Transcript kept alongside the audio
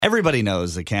Everybody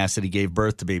knows that Cassidy gave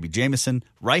birth to baby Jameson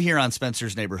right here on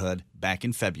Spencer's Neighborhood back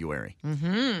in February.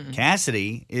 Mm-hmm.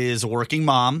 Cassidy is a working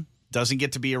mom, doesn't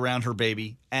get to be around her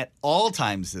baby at all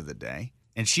times of the day,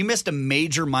 and she missed a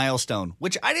major milestone,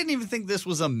 which I didn't even think this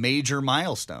was a major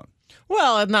milestone.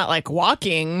 Well, not like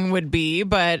walking would be,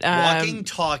 but... walking,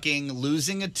 talking,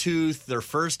 losing a tooth, their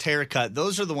first haircut,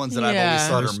 those are the ones that I've always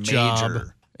thought are major.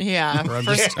 Job. Yeah, I'm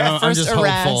first just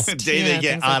arrest. hopeful. The day they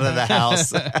get out of the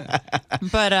house. But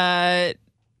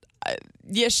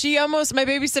yeah, my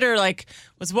babysitter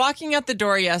was walking out the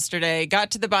door yesterday,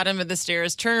 got to the bottom of the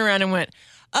stairs, turned around and went,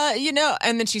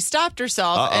 and then she stopped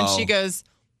herself and she goes,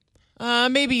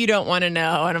 maybe you don't want to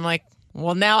know. And I'm like,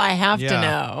 well, now I have to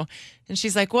know. And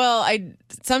she's like, well, I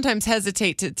sometimes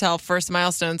hesitate to tell first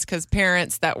milestones because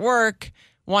parents that work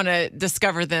want to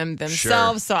discover them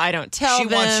themselves, so I don't tell them.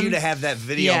 She wants you to have that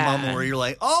video moment where you're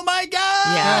like, oh my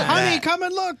God! Yeah. Honey, come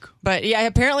and look. But yeah,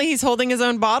 apparently he's holding his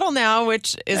own bottle now,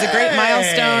 which is a great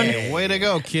milestone. Way to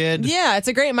go, kid. Yeah, it's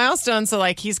a great milestone. So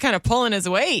he's kind of pulling his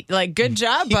weight. Like, good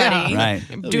job, buddy. Right.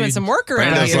 Doing some work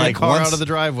around Brando's here. like, Car once- out of the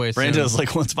driveway. Brando's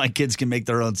like, once my kids can make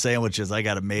their own sandwiches, I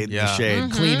got it made in the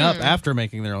shade. Clean up after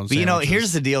making their own But sandwiches.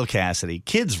 here's the deal, Cassidy.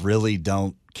 Kids really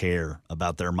don't care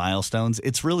about their milestones.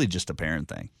 It's really just a parent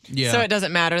thing. Yeah. So it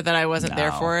doesn't matter that I wasn't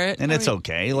there for it. And it's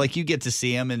okay. Like, you get to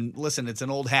see them, and listen, it's an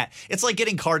old hat. It's like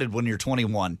getting carded when you're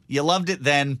 21. You loved it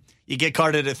then. You get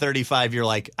carded at 35. You're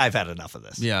like, I've had enough of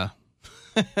this. Yeah.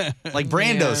 Like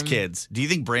Brando's kids. Do you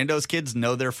think Brando's kids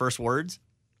know their first words?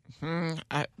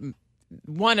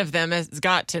 One of them has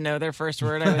got to know their first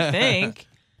word, I would think.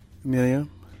 Amelia,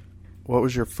 what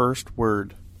was your first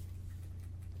word?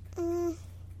 I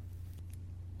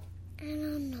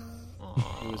don't know.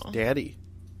 It was daddy.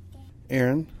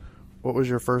 Aaron, what was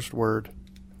your first word?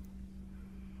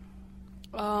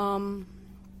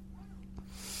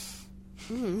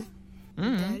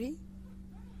 Daddy?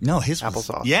 No, his was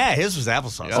Applesauce. Yeah, his was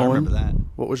applesauce. I Owen, remember that.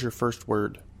 What was your first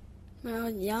word? When I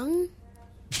was young?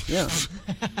 Yeah.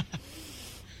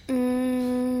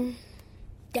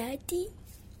 Daddy?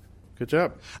 Good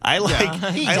job. I like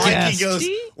he guessed. goes,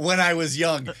 when I was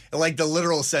young, like the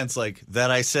literal sense, like that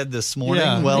I said this morning.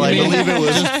 Yeah. Well, I believe it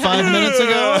was just 5 minutes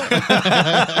ago.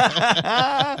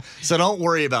 So don't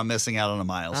worry about missing out on a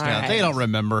milestone. All right. They don't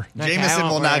remember. Okay, Jameson I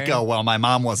will won't not worry. go, well, my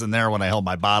mom wasn't there when I held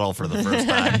my bottle for the first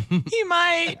time. He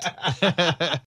might.